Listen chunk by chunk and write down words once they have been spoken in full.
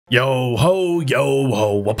Yo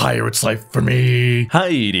ho, a pirate's life for me.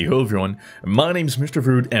 Heidi ho everyone, my name's Mr.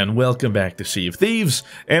 Fruit and welcome back to Sea of Thieves.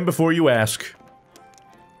 And before you ask,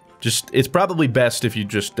 it's probably best if you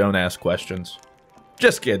just don't ask questions.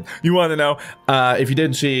 Just kidding. You want to know, if you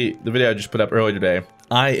didn't see the video I just put up earlier today,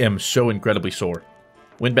 I am so incredibly sore.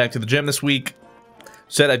 Went back to the gym this week,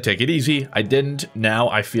 said I'd take it easy. I didn't. Now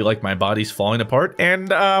I feel like my body's falling apart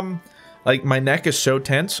and, like, my neck is so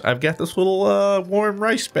tense, I've got this little, warm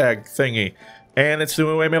rice bag thingy. And it's the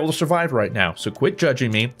only way I'm able to survive right now. So quit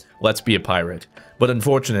judging me. Let's be a pirate. But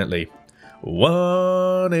unfortunately,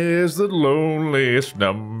 one is the loneliest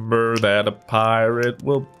number that a pirate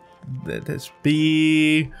will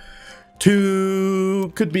be.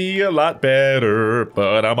 Two could be a lot better,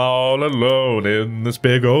 but I'm all alone in this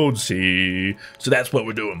big old sea. So that's what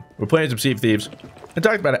we're doing. We're playing some Sea of Thieves. And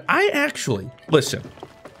talking about it, listen.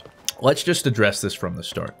 Let's just address this from the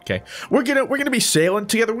start, okay? We're gonna be sailing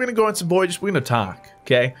together. We're gonna go on some voyages. We're gonna talk,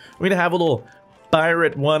 okay? We're gonna have a little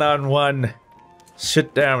pirate one-on-one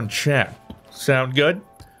sit-down chat. Sound good?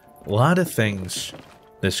 A lot of things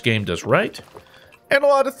this game does right, and a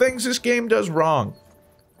lot of things this game does wrong.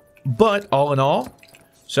 But all in all,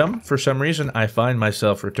 for some reason, I find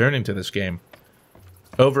myself returning to this game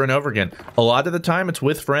over and over again. A lot of the time, it's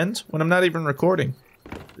with friends when I'm not even recording,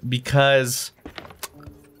 because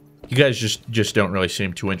you guys just don't really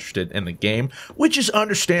seem too interested in the game, which is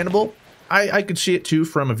understandable. I could see it too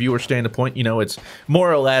from a viewer standpoint. You know, it's more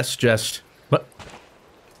or less just... But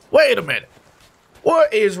wait a minute.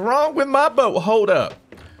 What is wrong with my boat? Hold up.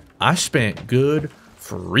 I spent good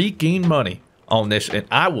freaking money on this, and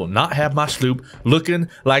I will not have my sloop looking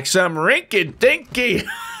like some rinky-dinky.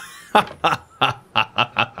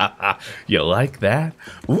 You like that?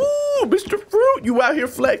 Ooh, Mr. Fruit, you out here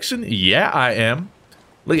flexing? Yeah, I am.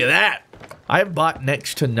 Look at that! I've bought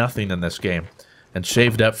next to nothing in this game and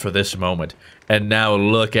saved up for this moment. And now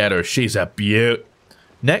look at her. She's a beaut.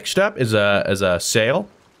 Next up is a sail.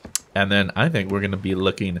 And then I think we're going to be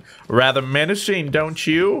looking rather menacing, don't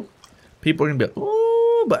you? People are going to be,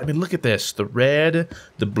 ooh, but I mean, look at this. The red,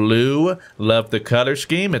 the blue, love the color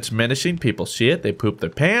scheme. It's menacing. People see it. They poop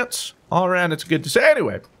their pants. All around, it's good to say.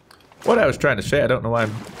 Anyway, what I was trying to say, I don't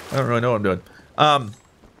really know what I'm doing.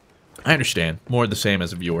 I understand. More of the same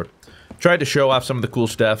as a viewer. Tried to show off some of the cool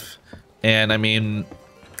stuff. And, I mean,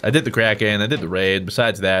 I did the Kraken, I did the raid.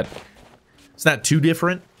 Besides that, it's not too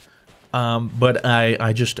different. But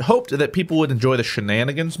I just hoped that people would enjoy the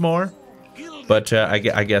shenanigans more. But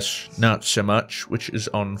I guess not so much, which is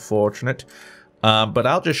unfortunate. But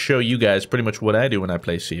I'll just show you guys pretty much what I do when I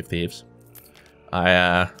play Sea of Thieves.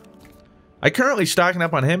 I currently stocking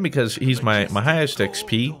up on him because he's my highest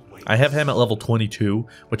XP. I have him at level 22,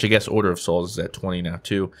 which I guess Order of Souls is at 20 now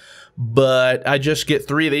too. But I just get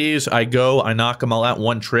 3 of these. I knock them all out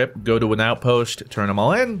one trip, go to an outpost, turn them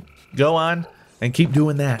all in, go on, and keep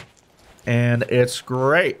doing that. And it's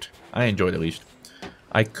great. I enjoy it at least.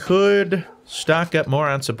 I could stock up more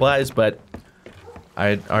on supplies, but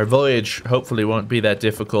our voyage hopefully won't be that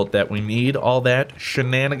difficult that we need all that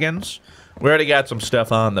shenanigans. We already got some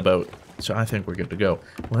stuff on the boat, so I think we're good to go.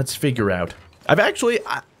 Let's figure out.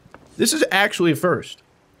 This is actually a first.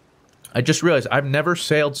 I just realized I've never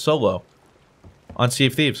sailed solo on Sea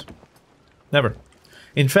of Thieves. Never.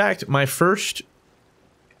 In fact, my first...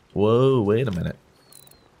 Whoa, wait a minute.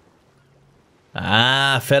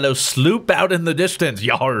 Ah, fellow sloop out in the distance.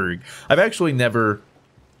 Yarg. I've actually never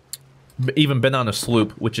even been on a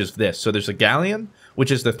sloop, which is this. So there's a galleon,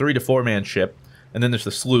 which is the 3 to 4 man ship. And then there's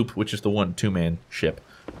the sloop, which is the 1 to 2 man ship.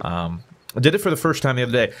 I did it for the first time the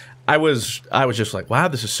other day. I was just like, wow,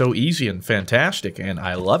 this is so easy and fantastic, and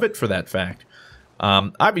I love it for that fact.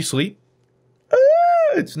 Obviously,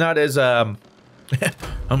 it's not as I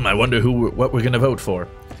wonder what we're gonna vote for.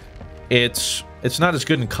 It's not as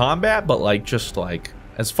good in combat, but just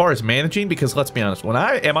as far as managing, because let's be honest, when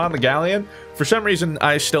I am on the galleon, for some reason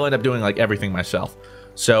I still end up doing everything myself.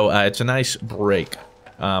 So it's a nice break.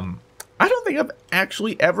 I don't think I've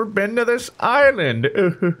actually ever been to this island.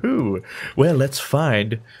 Well, let's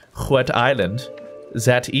find what island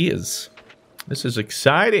that is. This is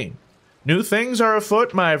exciting. New things are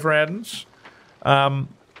afoot, my friends. I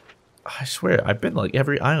swear, I've been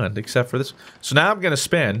every island except for this. So now I'm going to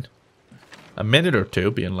spend a minute or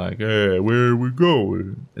two being like, hey, where are we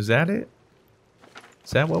going? Is that it?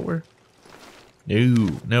 Is that what we're...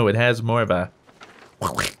 No, it has more of a...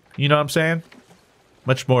 You know what I'm saying?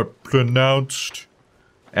 Much more pronounced.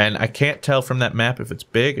 And I can't tell from that map if it's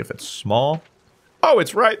big, if it's small. Oh,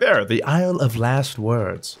 it's right there. The Isle of Last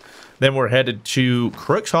Words. Then we're headed to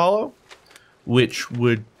Crook's Hollow, which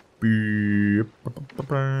would be...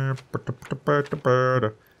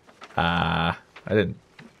 I didn't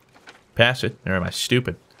pass it. Or am I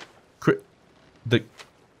stupid?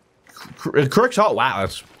 Crooks Hall. Wow,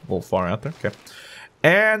 that's a little far out there. Okay.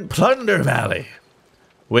 And Plunder Valley,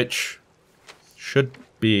 which should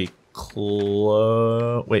be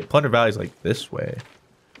close. Wait, Plunder Valley's like this way.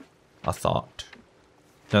 I thought.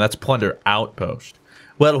 No, that's Plunder Outpost.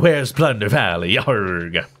 Well, where's Plunder Valley?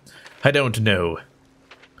 Yarg. I don't know.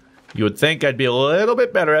 You would think I'd be a little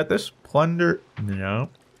bit better at this. Plunder. No.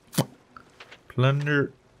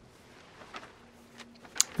 Plunder.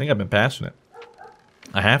 I think I've been passing it.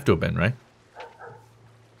 I have to have been, right?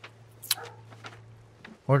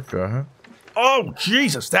 What the heck? Oh,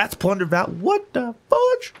 Jesus, that's Plunder Valley. What the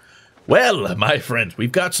fudge? Well, my friends,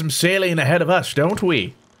 we've got some sailing ahead of us, don't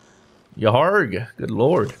we? Yarg. Good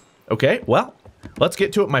lord. Okay, well, let's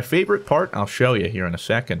get to it. My favorite part, I'll show you here in a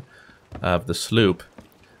second, of the sloop.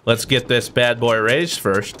 Let's get this bad boy raised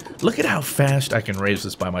first. Look at how fast I can raise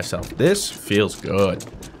this by myself. This feels good.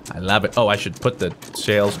 I love it. Oh, I should put the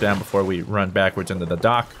sails down before we run backwards into the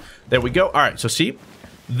dock. There we go. All right, so see,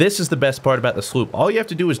 this is the best part about the sloop. All you have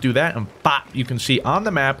to do is do that, and pop, you can see on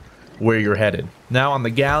the map where you're headed. Now on the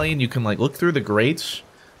galleon, you can like look through the grates,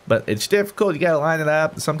 but it's difficult. You gotta line it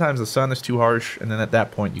up. Sometimes the sun is too harsh, and then at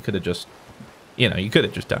that point, you could have just, you know, you could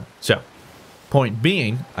have just done. So, point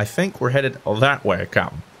being, I think we're headed that way,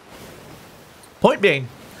 Captain. Point being,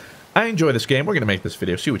 I enjoy this game. We're gonna make this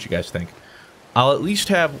video. See what you guys think. I'll at least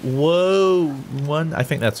have, whoa, one, I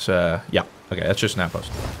think that's, yeah, okay, that's just an outpost.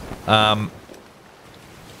 I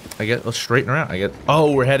get, let's straighten around,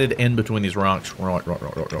 oh, we're headed in between these rocks.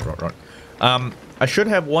 I should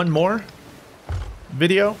have one more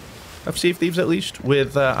video of Sea of Thieves at least,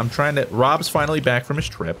 with, I'm trying to, Rob's finally back from his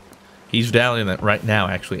trip. He's down in it right now,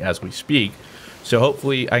 actually, as we speak. So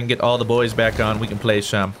hopefully I can get all the boys back on, we can play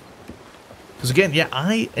some. Because again, yeah,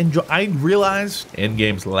 I realize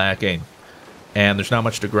in-game's lacking. And there's not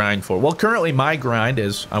much to grind for. Well, currently my grind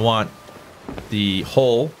is I want the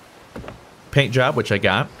whole paint job, which I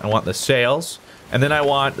got. I want the sails. And then I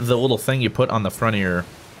want the little thing you put on the front of your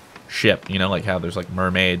ship. You know, like how there's like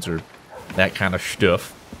mermaids or that kind of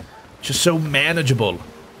stuff. Just so manageable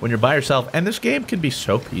when you're by yourself. And this game can be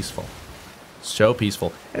so peaceful. So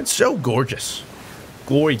peaceful. And so gorgeous.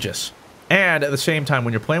 Gorgeous. And at the same time,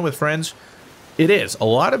 when you're playing with friends, it is. A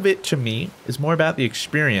lot of it, to me, is more about the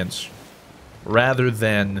experience rather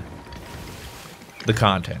than the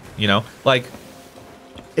content, you know? Like,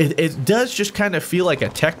 it does just kind of feel like a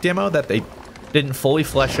tech demo that they didn't fully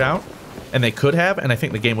flesh out, and they could have, and I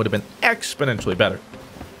think the game would have been exponentially better.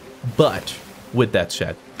 But, with that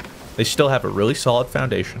said, they still have a really solid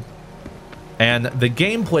foundation, and the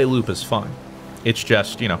gameplay loop is fun. It's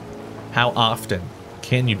just, you know, how often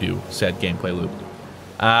can you do said gameplay loop?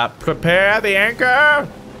 Prepare the anchor!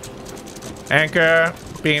 Anchor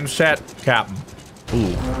being set, Captain.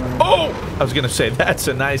 Ooh. Oh! I was gonna say, that's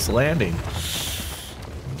a nice landing.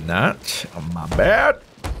 Not my bad.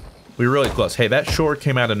 We were really close. Hey, that shore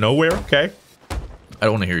came out of nowhere, okay? I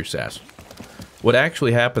don't want to hear your sass. What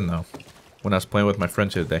actually happened, though, when I was playing with my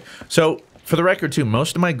friends the other day. So, for the record, too,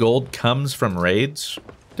 most of my gold comes from raids.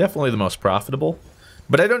 Definitely the most profitable.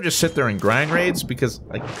 But I don't just sit there and grind raids, because,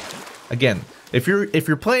 like, again, if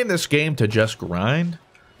you're playing this game to just grind,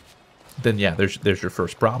 then yeah, there's your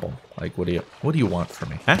first problem. Like, what do you want from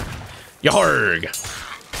me, huh?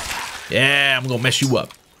 Yarg! Yeah, I'm gonna mess you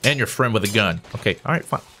up. And your friend with a gun. Okay, alright,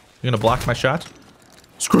 fine. You're gonna block my shots?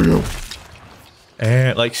 Screw you!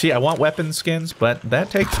 And, like, see, I want weapon skins, but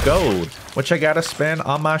that takes gold, which I gotta spend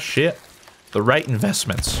on my shit. The right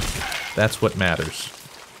investments. That's what matters.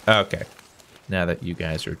 Okay. Now that you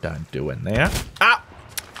guys are done doing that. Ah!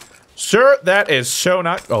 Sir, that is so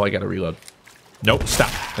not... Oh, I gotta reload. Nope,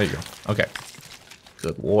 stop. There you go. Okay.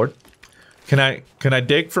 Good lord. Can I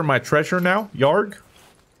dig for my treasure now? Yarg?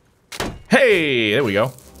 Hey, there we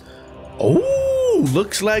go. Oh,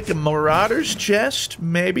 looks like a Marauder's chest,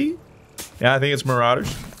 maybe? Yeah, I think it's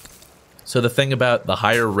Marauders. So the thing about the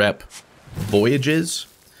higher rep voyages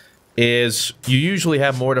is you usually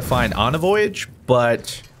have more to find on a voyage,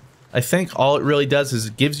 but I think all it really does is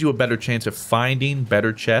it gives you a better chance of finding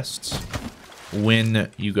better chests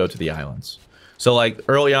when you go to the islands. So, like,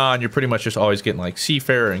 early on, you're pretty much just always getting, like,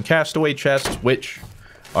 Seafarer and Castaway chests, which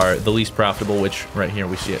are the least profitable, which, right here,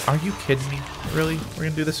 we see it. Are you kidding me? Really? We're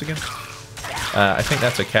gonna do this again? I think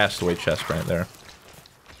that's a Castaway chest right there.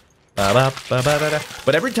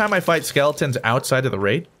 But every time I fight skeletons outside of the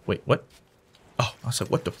raid... Wait, what? Oh, I said,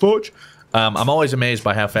 what the fudge? I'm always amazed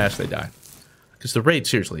by how fast they die. Because the raid,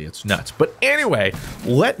 seriously, it's nuts. But anyway,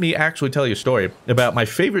 let me actually tell you a story about my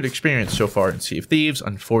favorite experience so far in Sea of Thieves.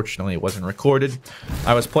 Unfortunately, it wasn't recorded.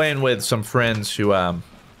 I was playing with some friends who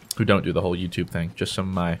who don't do the whole YouTube thing. Just some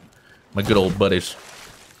of my good old buddies.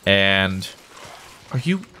 And are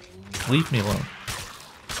you... Leave me alone.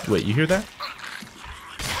 Wait, you hear that?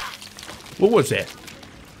 What was that?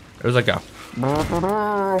 It was like a...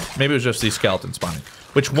 Maybe it was just these skeletons spawning.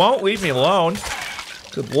 Which won't leave me alone.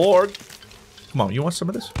 Good lord. Come on, you want some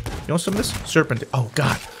of this? You want some of this? Serpent. Oh,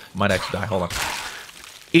 God. Might actually die. Hold on.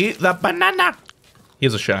 Eat the banana. He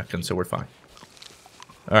has a shotgun, so we're fine.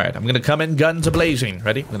 Alright, I'm gonna come in guns a-blazing.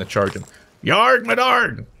 Ready? I'm gonna charge him. Yard, my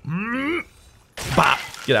darn! Bop!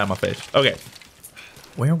 Get out of my face. Okay.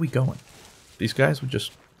 Where are we going? These guys would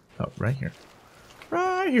just... Oh, right here.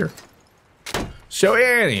 Right here. So,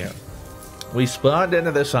 anyhow. We spawned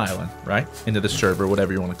into this island, right? Into this server,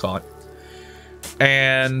 whatever you want to call it.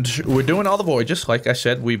 And we're doing all the voyages. Like I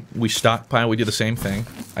said, we stockpile, we do the same thing.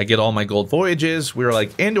 I get all my gold voyages. We were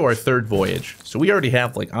like into our 3rd voyage. So we already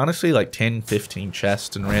have like, honestly, like 10, 15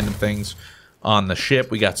 chests and random things on the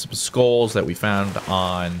ship. We got some skulls that we found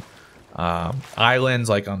on islands,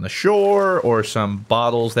 like on the shore, or some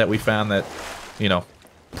bottles that we found that, you know,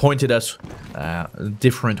 pointed us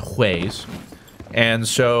different ways. And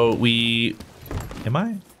so we... Am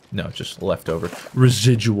I? No, just leftover.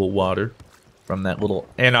 Residual water from that little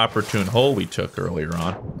inopportune hole we took earlier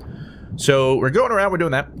on. So we're going around, we're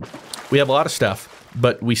doing that. We have a lot of stuff,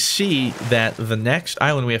 but we see that the next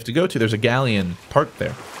island we have to go to, there's a galleon parked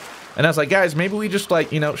there. And I was like, guys, maybe we just,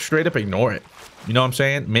 like, you know, straight up ignore it. You know what I'm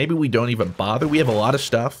saying? Maybe we don't even bother. We have a lot of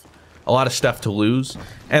stuff to lose.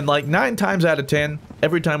 And like 9 times out of 10,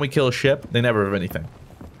 every time we kill a ship, they never have anything.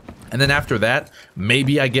 And then after that,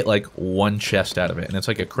 maybe I get like 1 chest out of it, and it's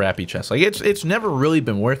like a crappy chest. Like it's never really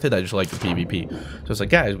been worth it. I just like the PvP. So it's like,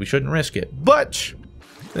 guys, we shouldn't risk it. But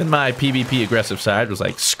then my PvP aggressive side was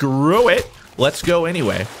like, screw it, let's go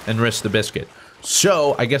anyway and risk the biscuit.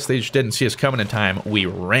 So I guess they just didn't see us coming in time. We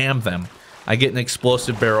rammed them. I get an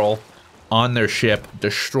explosive barrel on their ship,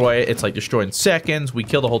 destroy it. It's like destroyed in seconds. We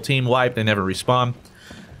kill the whole team, wipe. They never respawn.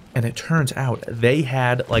 And it turns out they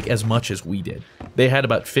had like as much as we did. They had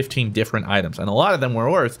about 15 different items, and a lot of them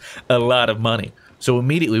were worth a lot of money. So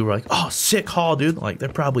immediately we're like, oh, sick haul, dude. Like, they're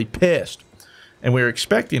probably pissed. And we were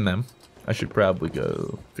expecting them. I should probably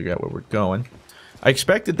go figure out where we're going. I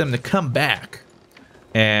expected them to come back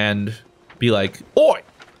and be like, oi,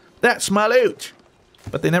 that's my loot.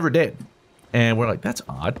 But they never did. And we're like, that's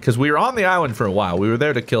odd, because we were on the island for a while. We were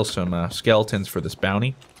there to kill some skeletons for this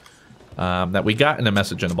bounty. That we got in a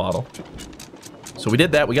message in a bottle. So we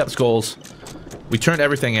did that, we got the skulls, we turned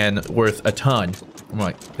everything in worth a ton. I'm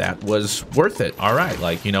like, that was worth it. Alright,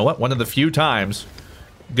 like, you know what? One of the few times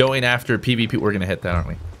going after PvP, we're gonna hit that, aren't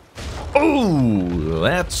we? Ooh,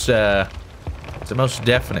 that's the most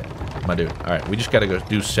definite, my dude. Alright, we just gotta go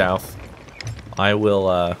due south. I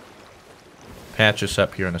will patch us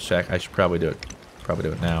up here in a sec. I should probably do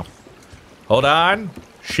it now. Hold on,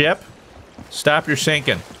 ship. Stop your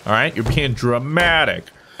sinking, alright? You're being dramatic.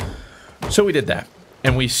 So we did that.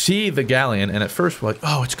 And we see the galleon, and at first we're like,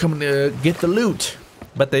 oh, it's coming to get the loot.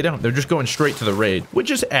 But they don't. They're just going straight to the raid, which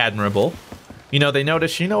is admirable. You know, they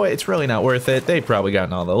notice, you know what, it's really not worth it. They've probably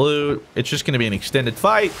gotten all the loot. It's just going to be an extended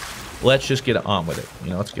fight. Let's just get on with it. You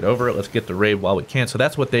know, let's get over it. Let's get the raid while we can. So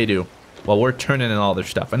that's what they do while we're turning in all their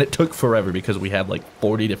stuff. And it took forever because we had like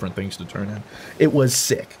 40 different things to turn in. It was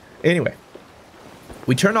sick. Anyway,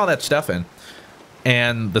 we turn all that stuff in,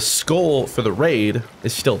 and the skull for the raid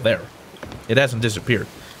is still there. It hasn't disappeared.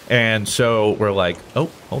 And so we're like, oh,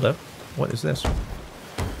 hold up. What is this?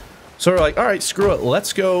 So we're like, all right, screw it.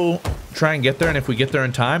 Let's go try and get there. And if we get there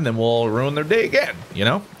in time, then we'll ruin their day again. You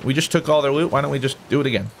know, we just took all their loot. Why don't we just do it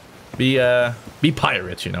again? Be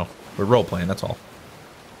pirates, you know. We're role playing. That's all.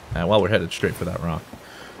 Well, we're headed straight for that rock.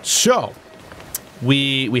 So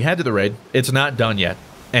we head to the raid. It's not done yet.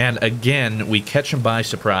 And again, we catch him by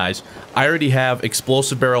surprise. I already have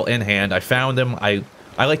explosive barrel in hand. I found him. I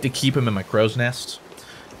like to keep him in my crow's nests.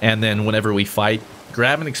 And then whenever we fight,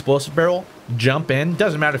 grab an explosive barrel, jump in.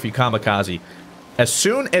 Doesn't matter if you kamikaze. As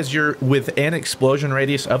soon as you're within explosion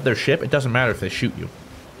radius of their ship, it doesn't matter if they shoot you.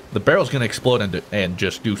 The barrel's going to explode and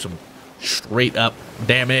just do some straight up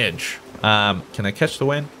damage. Can I catch the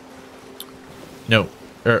wind? No.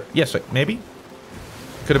 Or, yes, maybe?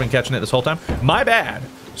 Could have been catching it this whole time. My bad.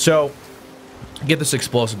 So, get this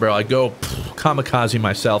explosive barrel. I go kamikaze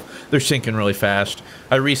myself. They're sinking really fast.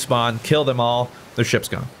 I respawn, kill them all. Their ship's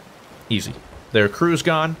gone. Easy. Their crew's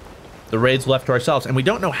gone. The raid's left to ourselves. And we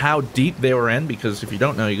don't know how deep they were in, because if you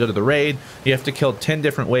don't know, you go to the raid, you have to kill 10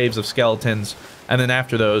 different waves of skeletons, and then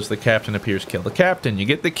after those, the captain appears, kill the captain. You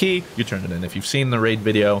get the key, you turn it in. If you've seen the raid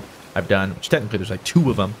video I've done, which technically there's like 2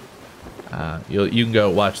 of them, you can go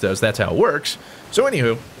watch those. That's how it works. So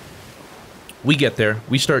anywho, We get there.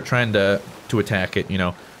 We start trying to attack it, you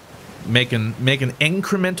know, making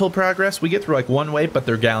incremental progress. We get through like one wave, but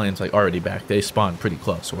their galleon's like already back. They spawn pretty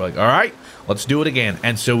close. So we're like, all right, let's do it again.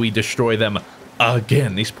 And so we destroy them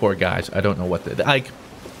again. These poor guys. I don't know what they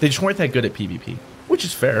just weren't that good at PvP, which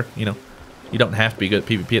is fair, you know. You don't have to be good at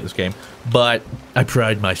PvP at this game, but I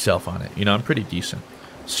pride myself on it. You know, I'm pretty decent.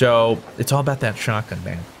 So it's all about that shotgun,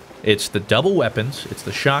 man. It's the double weapons. It's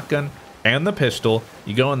the shotgun and the pistol.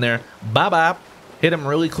 You go in there, bop, hit them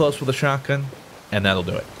really close with a shotgun, and that'll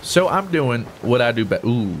do it. So I'm doing what I do best.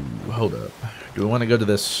 Ooh, hold up. Do we want to go to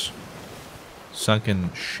this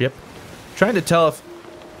sunken ship? Trying to tell if...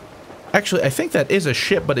 Actually, I think that is a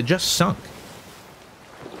ship, but it just sunk.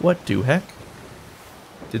 What the heck?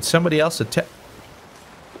 Did somebody else attack?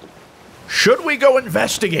 Should we go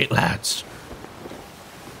investigate, lads?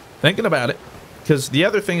 Thinking about it. Because the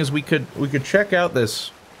other thing is we could check out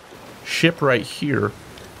this ship right here.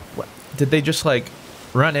 What? Did they just, like,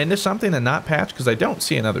 run into something and not patch? Because I don't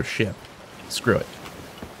see another ship. Screw it.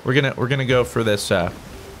 We're gonna go for this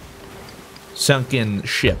sunken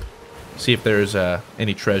ship. See if there's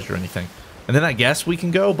any treasure or anything. And then I guess we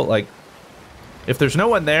can go, but, like, if there's no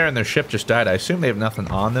one there and their ship just died, I assume they have nothing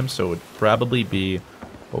on them, so it would probably be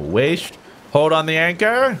a waste. Hold on the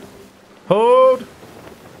anchor. Hold.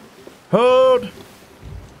 Hold.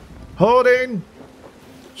 Holding.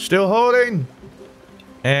 Still holding.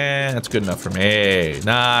 And that's good enough for me.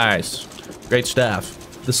 Nice. Great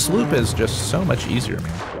stuff. The sloop is just so much easier,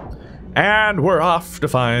 man. And we're off to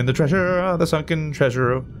find the treasure, the sunken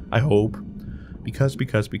treasure, I hope. Because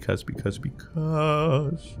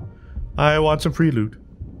I want some free loot.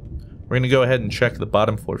 We're going to go ahead and check the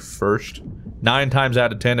bottom floor first. 9 times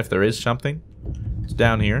out of 10, if there is something, it's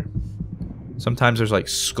down here. Sometimes there's like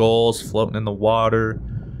skulls floating in the water.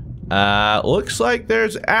 Looks like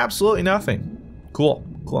there's absolutely nothing. Cool.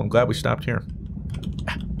 Cool. I'm glad we stopped here.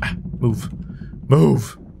 Move.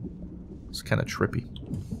 Move. It's kind of trippy.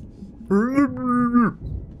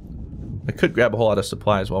 I could grab a whole lot of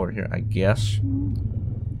supplies while we're here, I guess.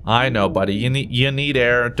 I know, buddy. You need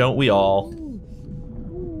air, don't we all?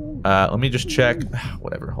 Let me just check.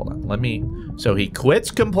 Whatever, hold on. So he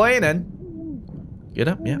quits complaining. Get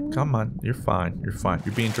up, yeah, come on. You're fine, you're fine.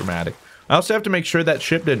 You're being dramatic. I also have to make sure that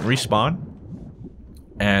ship didn't respawn.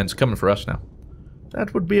 And it's coming for us now.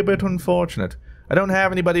 That would be a bit unfortunate. I don't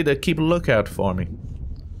have anybody to keep a lookout for me.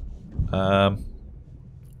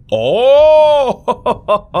 Oh!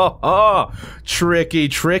 Tricky,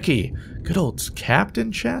 tricky. Good old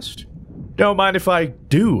captain chest. Don't mind if I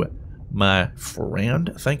do, my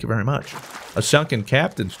friend. Thank you very much. A sunken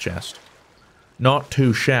captain's chest. Not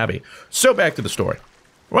too shabby. So back to the story.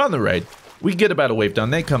 We're on the raid. We get about a wave done.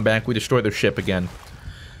 They come back. We destroy their ship again.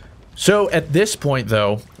 So at this point,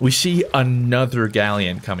 though, we see another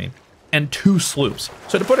galleon coming. And 2 sloops.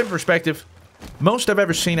 So to put it in perspective, most I've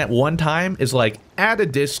ever seen at one time is like at a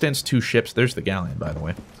distance 2 ships. There's the galleon, by the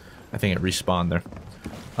way. I think it respawned there.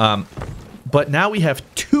 But now we have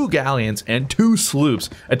 2 galleons and 2 sloops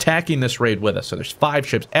attacking this raid with us. So there's 5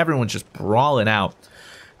 ships. Everyone's just brawling out.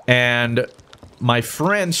 And my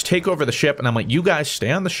friends take over the ship, and I'm like, you guys stay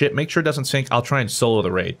on the ship. Make sure it doesn't sink. I'll try and solo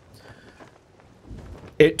the raid.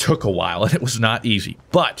 It took a while, and it was not easy.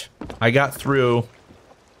 But I got through,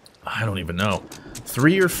 I don't even know,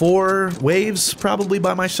 3 or 4 waves probably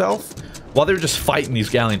by myself. While they were just fighting these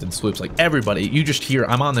galleons and sloops, like everybody, you just hear,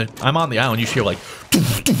 I'm on the island, you just hear like,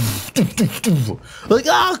 like,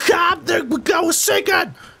 oh God, there we go,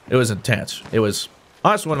 sinking. It was intense. It was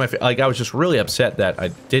honestly one of my, like, I was just really upset that I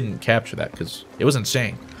didn't capture that because it was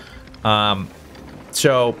insane.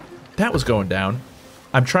 So that was going down.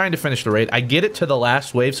 I'm trying to finish the raid. I get it to the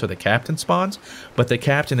last wave so the captain spawns, but the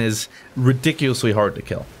captain is ridiculously hard to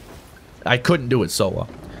kill. I couldn't do it solo.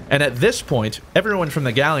 And at this point, everyone from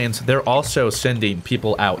the galleons, they're also sending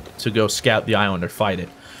people out to go scout the island or fight it.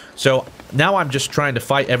 So now I'm just trying to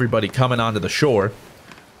fight everybody coming onto the shore.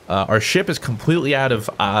 Our ship is completely out of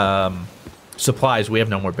supplies. We have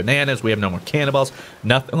no more bananas. We have no more cannonballs.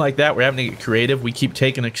 Nothing like that. We're having to get creative. We keep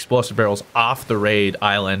taking explosive barrels off the raid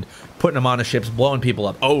island, putting them on the ships, blowing people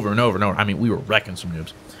up over and over and over. I mean, we were wrecking some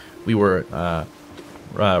noobs. We were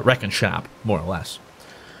wrecking shop, more or less.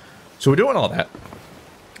 So we're doing all that.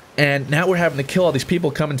 And now we're having to kill all these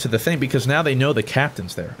people coming to the thing because now they know the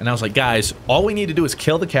captain's there. And I was like, guys, all we need to do is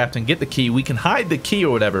kill the captain, get the key. We can hide the key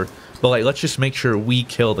or whatever, but like, let's just make sure we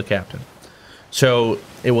kill the captain. So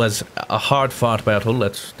it was a hard-fought battle,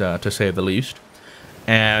 to say the least.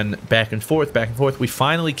 And back and forth, back and forth. We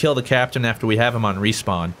finally kill the captain after we have him on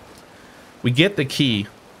respawn. We get the key,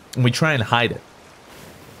 and we try and hide it.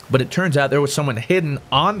 But it turns out there was someone hidden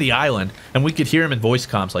on the island, and we could hear him in voice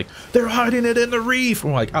comms like, they're hiding it in the reef.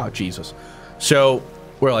 And we're like, oh, Jesus. So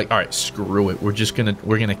we're like, all right, screw it. We're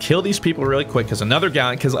gonna kill these people really quick, because another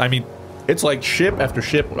galleon, because, I mean, it's like ship after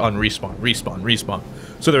ship on respawn.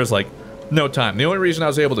 So there's like no time. The only reason I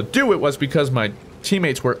was able to do it was because my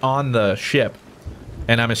teammates were on the ship,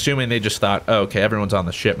 and I'm assuming they just thought, oh, okay, everyone's on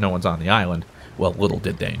the ship, no one's on the island. Well, little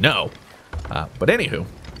did they know. But anywho,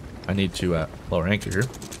 I need to lower anchor here.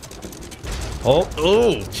 Oh,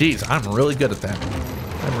 jeez, I'm really good at that.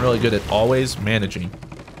 I'm really good at always managing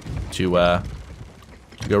to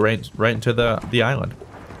go right into the island.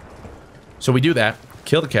 So we do that,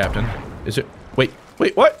 kill the captain. Is it? Wait,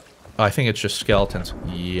 what? Oh, I think it's just skeletons.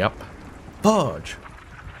 Yep. Fudge.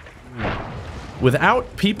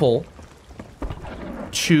 Without people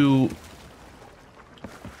to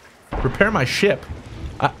repair my ship,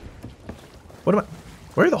 what am I?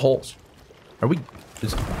 Where are the holes? Are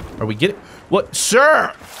we getting? What,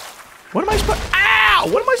 sir? What am I supposed? Ow!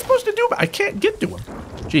 What am I supposed to do? I can't get to him.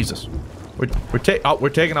 Jesus. We're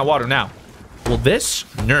taking our water now. Well, this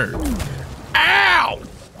nerd. Ow!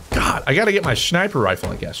 God, I gotta get my sniper rifle,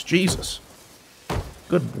 I guess. Jesus.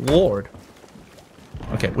 Good lord.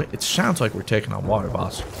 Okay, wait, it sounds like we're taking on water,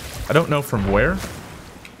 boss. I don't know from where.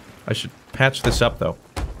 I should patch this up, though.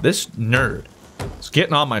 This nerd is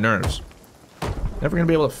getting on my nerves. Never gonna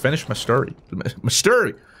be able to finish my story. My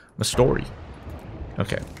story.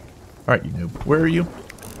 Okay. Alright, you noob. Where are you?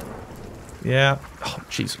 Yeah. Oh,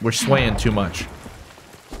 jeez. We're swaying too much.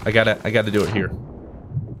 I gotta do it here.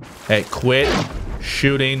 Hey, quit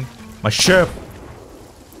shooting my ship.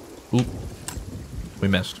 Oop. We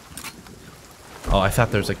missed. Oh, I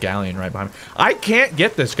thought there was a galleon right behind me. I can't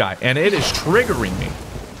get this guy, and it is triggering me.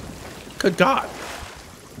 Good God.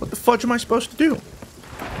 What the fudge am I supposed to do?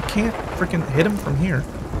 I can't freaking hit him from here.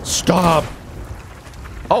 Stop.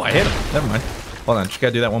 Oh, I hit him. Never mind. Hold on. Just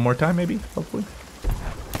gotta do that one more time, maybe? Hopefully.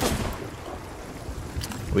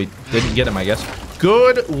 We didn't get him, I guess.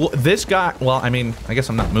 Good. This guy... Well, I mean, I guess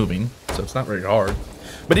I'm not moving, so it's not very hard.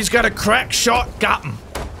 But he's got a crack shot. Got him.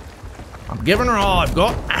 I'm giving her all I've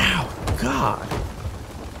got. Ow. God.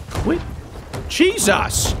 Quit.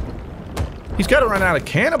 Jesus. He's got to run out of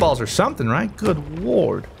cannonballs or something, right? Good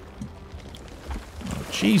lord. Oh,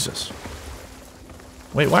 Jesus.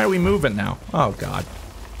 Wait, why are we moving now? Oh, God.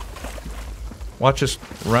 Watch us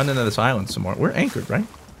run into this island some more. We're anchored, right?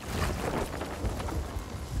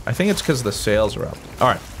 I think it's because the sails are up.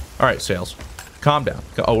 Alright. Alright, sails. Calm down.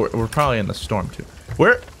 Oh, we're probably in the storm, too.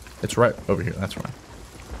 Where? It's right over here. That's right.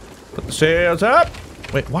 Put the sails up!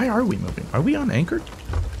 Wait, why are we moving? Are we unanchored?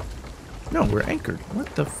 No, we're anchored.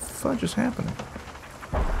 What the fudge is happening?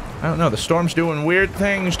 I don't know. The storm's doing weird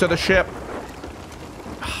things to the ship.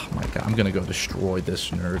 Oh my God. I'm gonna go destroy this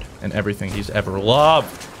nerd and everything he's ever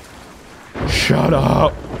loved. Shut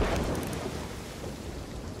up!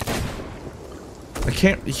 I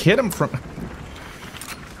can't hit him from...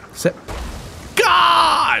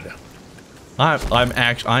 God!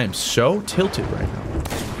 I am so tilted right now.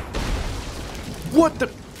 What the...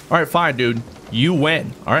 Alright, fine, dude. You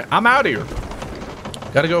win. Alright, I'm out of here.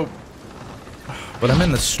 Gotta go. But I'm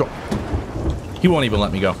in the storm. He won't even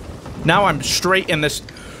let me go. Now I'm straight in this...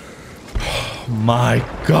 Oh my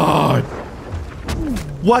God.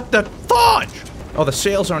 What the fudge? Oh, the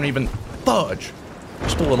sails aren't even fudge.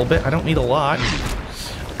 Just a little bit. I don't need a lot.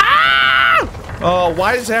 Ah! Oh,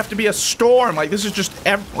 why does it have to be a storm? Like, this is just...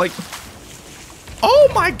 like...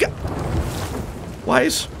 Oh my God. Why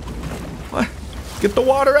is... What? Get the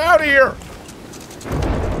water out of here.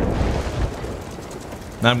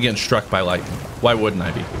 Now I'm getting struck by lightning. Why wouldn't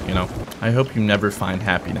I be, you know? I hope you never find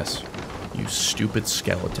happiness, you stupid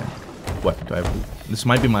skeleton. What, do I have... This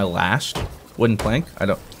might be my last wooden plank. I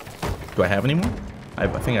don't... Do I have any more? I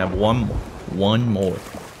think I have one more. One more.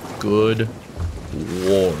 Good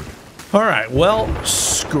lord. Alright, well,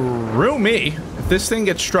 screw me. If this thing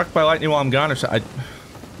gets struck by lightning while I'm gone or so, I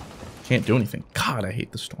can't do anything. God, I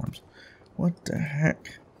hate the storms. What the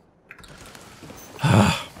heck?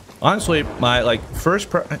 Honestly, my, like,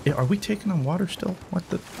 first are we taking on water still? What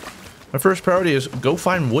the... My first priority is go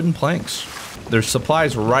find wooden planks. There's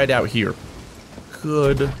supplies right out here.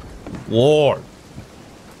 Good lord.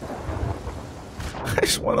 I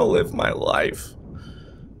just want to live my life.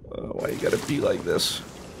 Why you gotta be like this?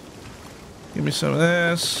 Give me some of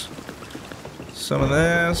this. Some of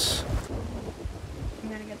this. I'm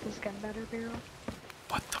gonna get this gunpowder barrel.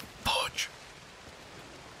 What the fudge?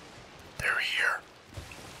 They're here.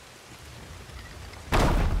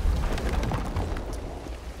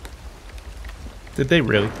 Did they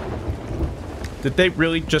really? Did they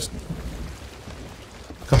really just...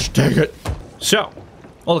 Gosh dang it. So,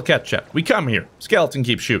 All the cat check. We come here. Skeleton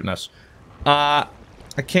keeps shooting us. I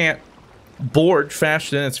can't board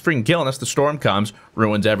faster than it's freaking killing us. The storm comes,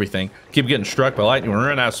 ruins everything. Keep getting struck by lightning. We're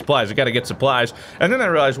running out of supplies. I gotta get supplies. And then I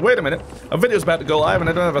realized, wait a minute, a video's about to go live and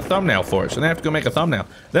I don't have a thumbnail for it, so then I have to go make a thumbnail.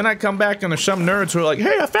 Then I come back and there's some nerds who are like,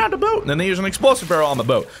 hey, I found a boat, and then they use an explosive barrel on the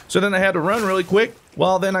boat. So then I had to run really quick.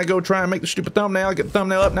 Well, then I go try and make the stupid thumbnail. I get the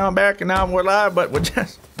thumbnail up, now I'm back, and now we're live, but we're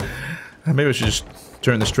just... Maybe we should just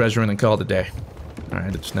turn this treasure in and call it a day.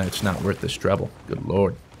 Alright, it's not worth this trouble. Good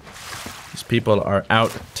lord. These people are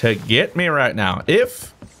out to get me right now.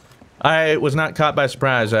 If I was not caught by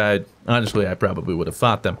surprise, honestly, I probably would have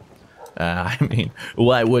fought them. I mean,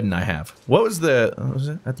 why wouldn't I have? What was it?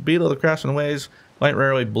 At the Beetle, the Crossing the Ways, light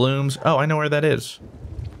rarely blooms. Oh, I know where that is.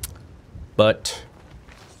 But,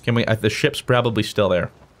 can we, the ship's probably still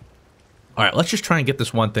there. Alright, let's just try and get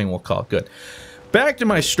this one thing we'll call good. Back to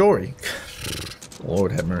my story.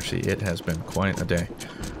 Lord have mercy, it has been quite a day.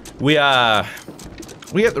 We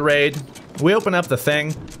hit the raid. We open up the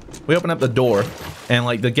thing, we open up the door, and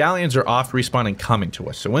like the galleons are off respawning coming to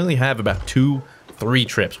us. So we only have about 2-3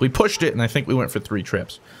 trips. We pushed it and I think we went for 3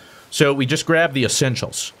 trips. So we just grabbed the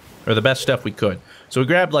essentials, or the best stuff we could. So we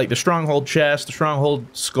grabbed like the stronghold chest, the stronghold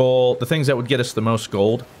skull, the things that would get us the most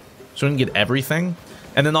gold. So we can get everything.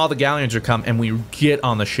 And then all the galleons are come and we get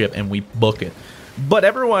on the ship and we book it. But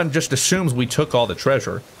everyone just assumes we took all the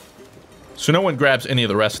treasure. So no one grabs any of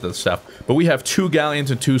the rest of the stuff. But we have 2 galleons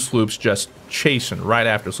and 2 sloops just chasing right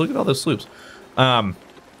after us. Look at all those sloops. And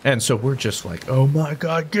so we're just like, oh my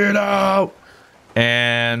god, get out!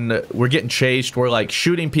 And we're getting chased. We're like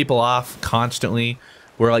shooting people off constantly.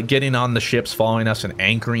 We're like getting on the ships, following us and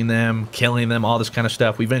anchoring them, killing them, all this kind of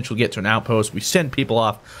stuff. We eventually get to an outpost. We send people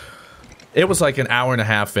off. It was like an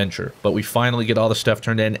hour-and-a-half venture. But we finally get all the stuff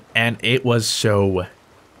turned in. And it was so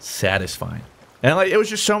satisfying. And like, it was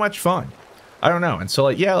just so much fun. I don't know. And so,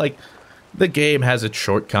 like, yeah, like, the game has its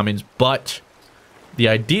shortcomings, but the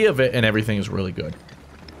idea of it and everything is really good.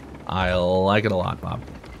 I like it a lot, Bob.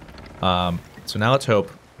 So now let's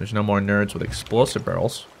hope there's no more nerds with explosive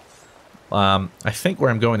barrels. I think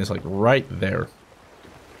where I'm going is, like, right there.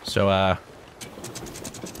 So,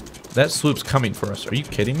 that sloop's coming for us. Are you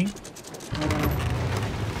kidding me?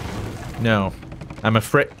 No. I'm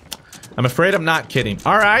afraid I'm not kidding.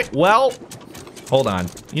 Alright, well... Hold on.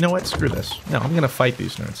 You know what? Screw this. No, I'm gonna fight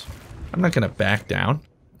these nerds. I'm not gonna back down.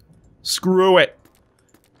 Screw it.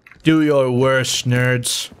 Do your worst,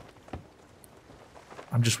 nerds.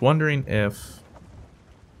 I'm just wondering if...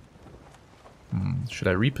 should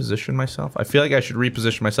I reposition myself? I feel like I should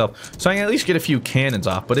reposition myself so I can at least get a few cannons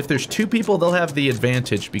off. But if there's 2 people, they'll have the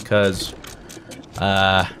advantage because...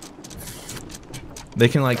 they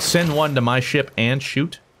can, like, send one to my ship and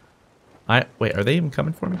shoot. Wait, are they even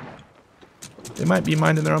coming for me? They might be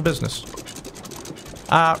minding their own business.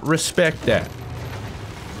 I respect that.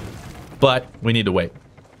 But we need to wait.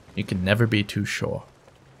 You can never be too sure.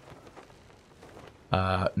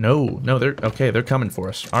 No, they're coming for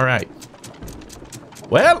us. All right.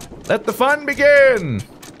 Well, let the fun begin.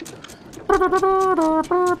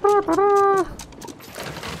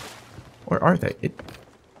 Where are they?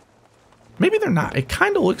 Maybe they're not. It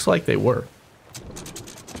kind of looks like they were.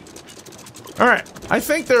 All right. I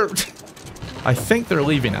think they're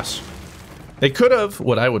leaving us. They could have,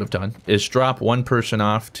 what I would have done, is drop one person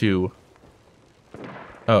off to...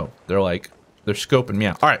 Oh, they're scoping me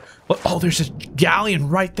out. Alright. Oh, there's a galleon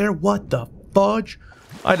right there. What the fudge?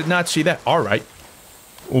 I did not see that. Alright.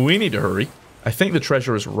 We need to hurry. I think the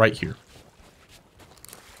treasure is right here.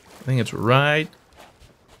 I think it's right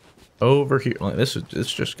over here. This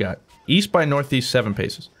just got east by northeast 7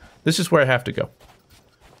 paces. This is where I have to go.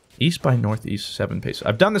 East by northeast 7 paces.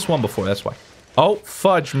 I've done this one before, that's why. Oh,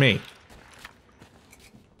 fudge me.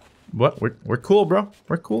 What? We're cool, bro.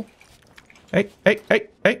 We're cool. Hey,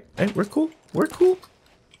 we're cool. We're cool.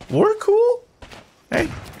 We're cool. Hey,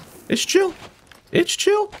 it's chill. It's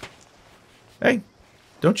chill. Hey,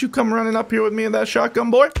 don't you come running up here with me in that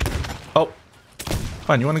shotgun, boy. Oh,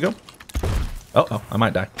 fine, you want to go? Oh, I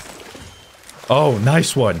might die. Oh,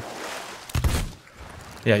 nice one.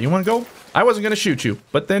 Yeah, you want to go? I wasn't going to shoot you,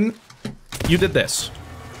 but then you did this.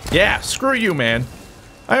 Yeah, screw you, man.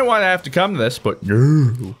 I didn't want to have to come to this, but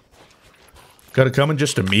no. Gotta come and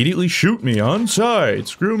just immediately shoot me on sight.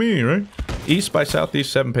 Screw me, right? East by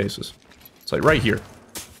southeast 7 paces. It's like right here.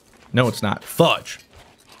 No, it's not. Fudge.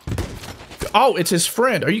 Oh, it's his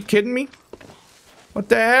friend. Are you kidding me? What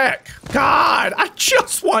the heck? God, I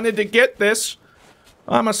just wanted to get this.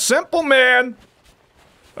 I'm a simple man.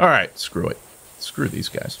 Alright, screw it. Screw these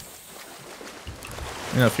guys.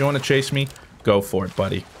 You know, if you want to chase me, go for it,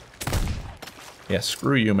 buddy. Yeah,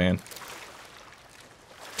 screw you, man.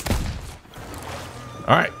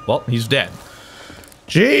 Alright, well, he's dead.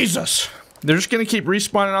 Jesus! They're just gonna keep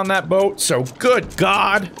respawning on that boat, so good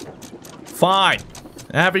God! Fine.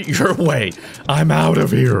 Have it your way. I'm out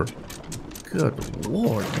of here. Good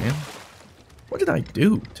Lord, man. What did I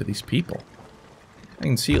do to these people? I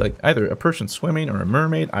can see, like, either a person swimming or a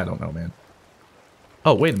mermaid. I don't know, man.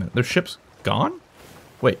 Oh, wait a minute. Their ship's gone?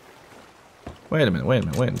 Wait. Wait a minute, wait a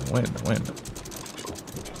minute, wait a minute, wait a minute, wait a minute.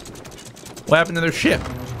 What happened to their ship?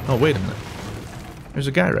 Oh, wait a minute. There's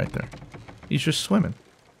a guy right there. He's just swimming.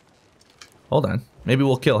 Hold on. Maybe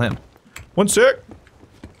we'll kill him. One sec.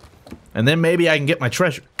 And then maybe I can get my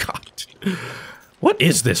treasure. God. What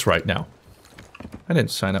is this right now? I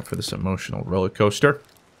didn't sign up for this emotional roller coaster.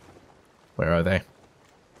 Where are they?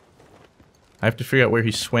 I have to figure out where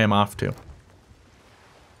he swam off to.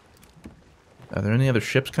 Are there any other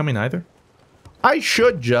ships coming either? I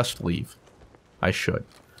should just leave. I should.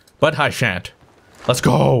 But I shan't. Let's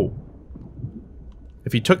go!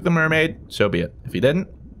 If he took the mermaid, so be it. If he didn't,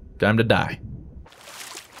 time to die.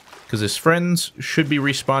 Because his friends should be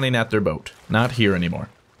respawning at their boat. Not here anymore.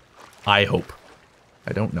 I hope.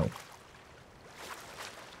 I don't know.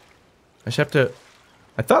 I just have to...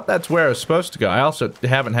 I thought that's where I was supposed to go. I also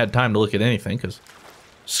haven't had time to look at anything, because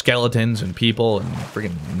skeletons and people and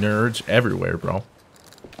freaking nerds everywhere, bro.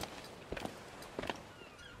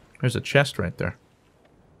 There's a chest right there.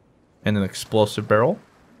 And an explosive barrel.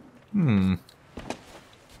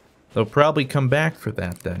 They'll probably come back for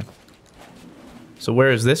that, then. So where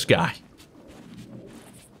is this guy?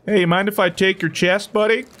 Hey, you mind if I take your chest,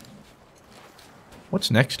 buddy? What's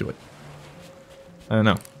next to it? I don't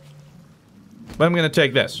know. But I'm gonna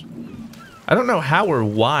take this. I don't know how or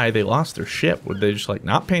why they lost their ship. Were they just, like,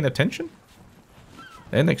 not paying attention?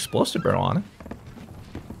 They had an explosive barrel on it.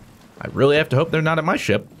 I really have to hope they're not at my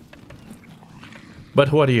ship.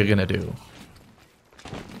 But what are you gonna do?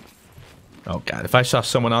 Oh, God. If I saw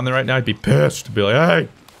someone on there right now, I'd be pissed. I'd be like, hey!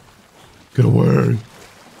 Get away!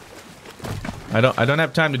 I don't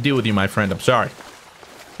have time to deal with you, my friend. I'm sorry.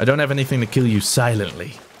 I don't have anything to kill you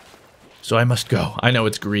silently. So I must go. I know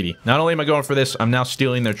it's greedy. Not only am I going for this, I'm now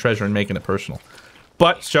stealing their treasure and making it personal.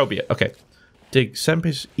 But, so be it. Okay. Dig 7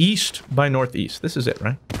 paces east by northeast. This is it,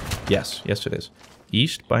 right? Yes. Yes, it is.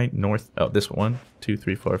 East by north... Oh, this one. 2,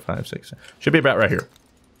 3, 4, 5, 6, 7. Should be about right here.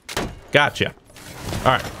 Gotcha.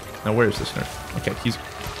 Alright. Now, where is this nerd? Okay, he's...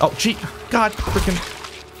 Oh, gee. God,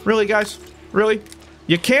 freaking... Really, guys? Really?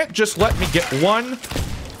 You can't just let me get one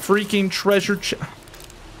freaking treasure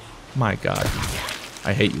My God.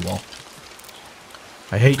 I hate you all.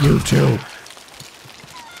 I hate you, too.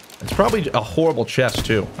 It's probably a horrible chest,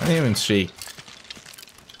 too. I didn't even see.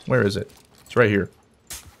 Where is it? It's right here.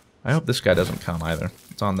 I hope this guy doesn't come, either.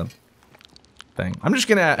 It's on the thing. I'm just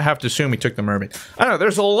gonna have to assume he took the mermaid. I don't know,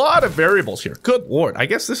 there's a lot of variables here. Good Lord. I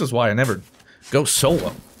guess this is why I never go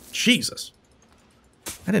solo. Jesus.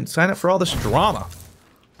 I didn't sign up for all this drama.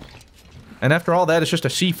 And after all that, it's just a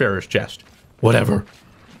seafarer's chest. Whatever.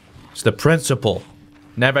 It's the principle.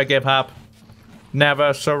 Never give up.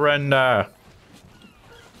 Never surrender.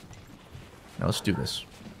 Now let's do this.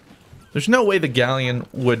 There's no way the galleon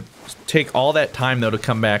would take all that time, though, to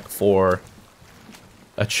come back for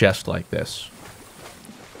a chest like this.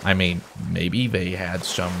 I mean, maybe they had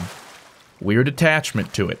some weird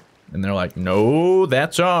attachment to it. And they're like, no,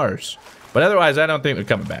 that's ours. But otherwise, I don't think they're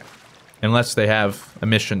coming back. Unless they have a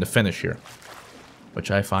mission to finish here. Which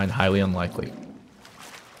I find highly unlikely.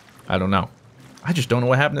 I don't know. I just don't know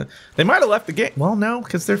what happened. They might have left the game. Well, no,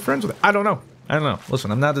 because they're friends with it. I don't know. I don't know.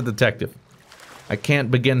 Listen, I'm not a detective. I can't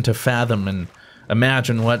begin to fathom and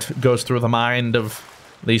imagine what goes through the mind of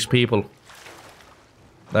these people.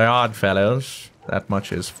 They're odd fellows. That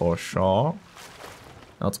much is for sure.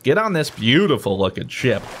 Now let's get on this beautiful looking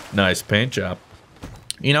ship. Nice paint job.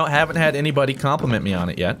 You know, I haven't had anybody compliment me on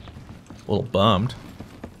it yet. A little bummed.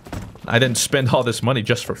 I didn't spend all this money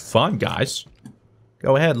just for fun, guys.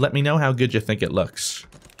 Go ahead, let me know how good you think it looks.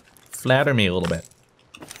 Flatter me a little bit.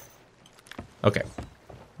 Okay.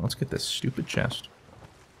 Let's get this stupid chest.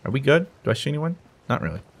 Are we good? Do I see anyone? Not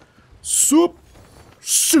really. Soup!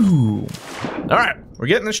 Soup! Alright, we're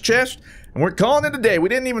getting this chest, and we're calling it a day. We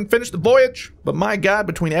didn't even finish the voyage, but my God,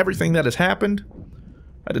 between everything that has happened,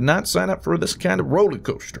 I did not sign up for this kind of roller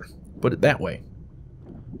coaster. Put it that way.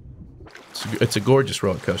 It's a gorgeous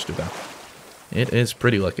roller coaster, though. It is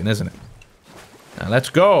pretty looking, isn't it? Now let's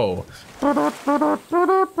go.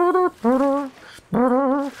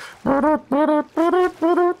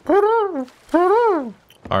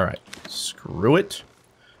 Alright, screw it.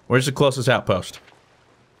 Where's the closest outpost?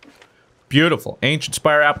 Beautiful. Ancient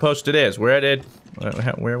Spire outpost it is. Where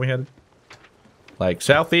are we headed? Like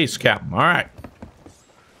southeast, Captain. Alright.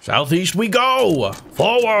 Southeast we go!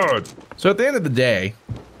 Forward! So at the end of the day,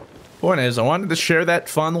 point is, I wanted to share that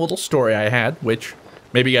fun little story I had, which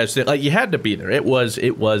maybe you guys did. Like, you had to be there. It was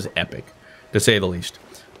epic, to say the least.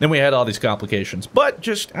 Then we had all these complications. But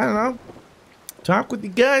just, I don't know, talk with you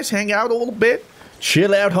guys, hang out a little bit,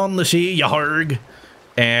 chill out on the sea, yarg.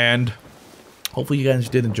 And hopefully you guys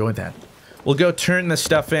did enjoy that. We'll go turn this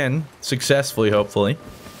stuff in successfully, hopefully.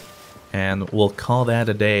 And we'll call that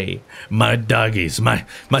a day. My doggies, my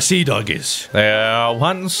sea doggies. There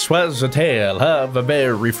once was a tale of a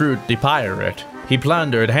very fruity pirate. He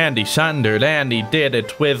plundered, and he sundered, and he did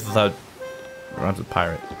it with a... Runs a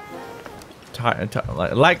pirate.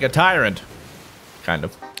 Like a tyrant. Kind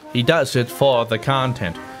of. He does it for the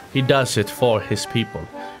content. He does it for his people.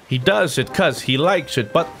 He does it because he likes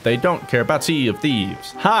it, but they don't care about Sea of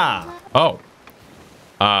Thieves. Ha! Oh.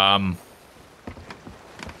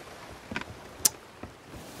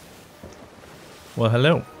 Well,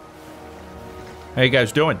 hello. How you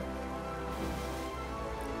guys doing?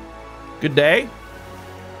 Good day?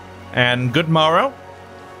 And good morrow?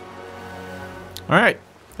 Alright.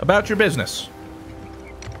 About your business.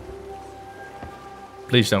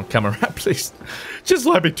 Please don't come around, please. Just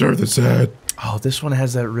let me turn this head. Oh, this one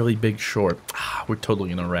has that really big short. Ah, we're totally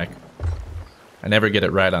gonna wreck. I never get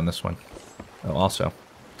it right on this one. Oh, also,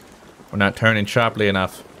 we're not turning sharply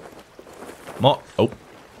enough. More. Oh.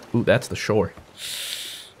 Ooh, that's the shore.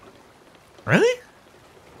 Really?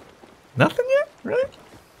 Nothing yet? Really?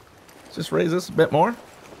 Let's just raise this a bit more.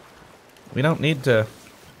 We don't need to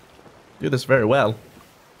do this very well.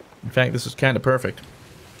 In fact, this is kind of perfect.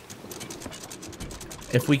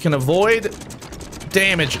 If we can avoid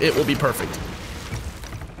damage, it will be perfect.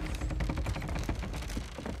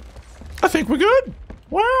 I think we're good.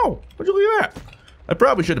 Wow. Would you look at that? I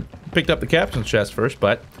probably should have picked up the captain's chest first,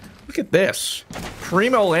 but look at this.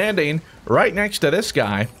 Primo landing right next to this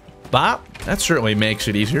guy. Bop. That certainly makes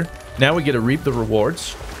it easier. Now we get to reap the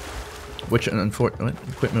rewards. Which, unfortunately,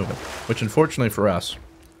 quit moving. Which, unfortunately for us,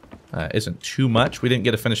 isn't too much. We didn't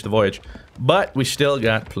get to finish the voyage. But we still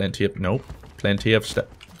got plenty of... Nope. Plenty of stuff.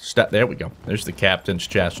 There we go. There's the captain's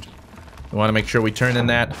chest. We want to make sure we turn in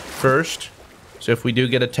that first. So if we do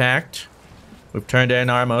get attacked, we've turned in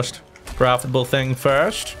our most profitable thing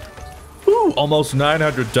first. Woo! Almost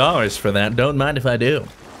 $900 for that. Don't mind if I do.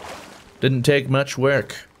 Didn't take much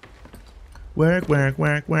work. Work, work,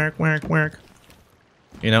 work, work, work, work.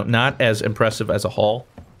 You know, not as impressive as a haul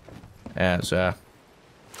as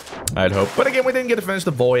I'd hope. But again, we didn't get to finish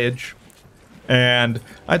the voyage. And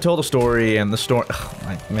I told a story, and the storm... Oh,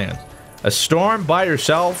 my man. A storm by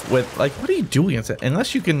yourself with... Like, what are you doing?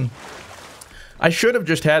 Unless you can... I should have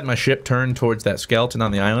just had my ship turned towards that skeleton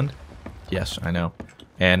on the island. Yes, I know.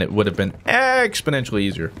 And it would have been exponentially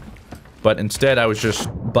easier. But instead, I was just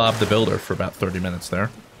Bob the Builder for about 30 minutes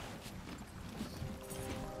there.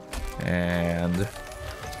 And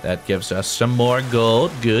that gives us some more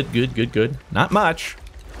gold. Good, good, good, good. Not much.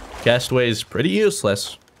 Castaway is pretty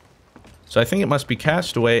useless. So I think it must be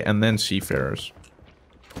Castaway and then Seafarers.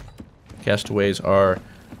 Castaways are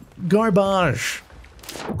garbage.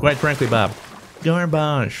 Quite frankly, Bob.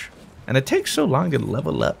 Garbage. And it takes so long to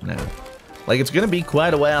level up now. Like, it's going to be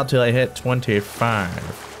quite a while till I hit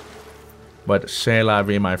 25. But c'est la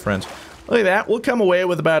vie, my friends. Look at that. We'll come away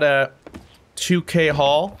with about a 2K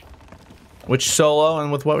haul. Which solo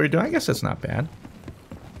and with what we're doing, I guess that's not bad.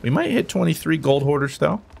 We might hit 23 gold hoarders,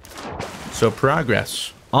 though. So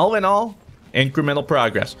progress. All in all, incremental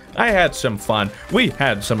progress. I had some fun. We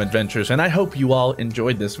had some adventures, and I hope you all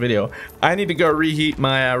enjoyed this video. I need to go reheat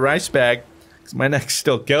my rice bag, because my neck's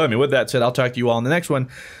still killing me. With that said, I'll talk to you all in the next one.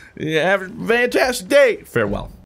 Have a fantastic day. Farewell.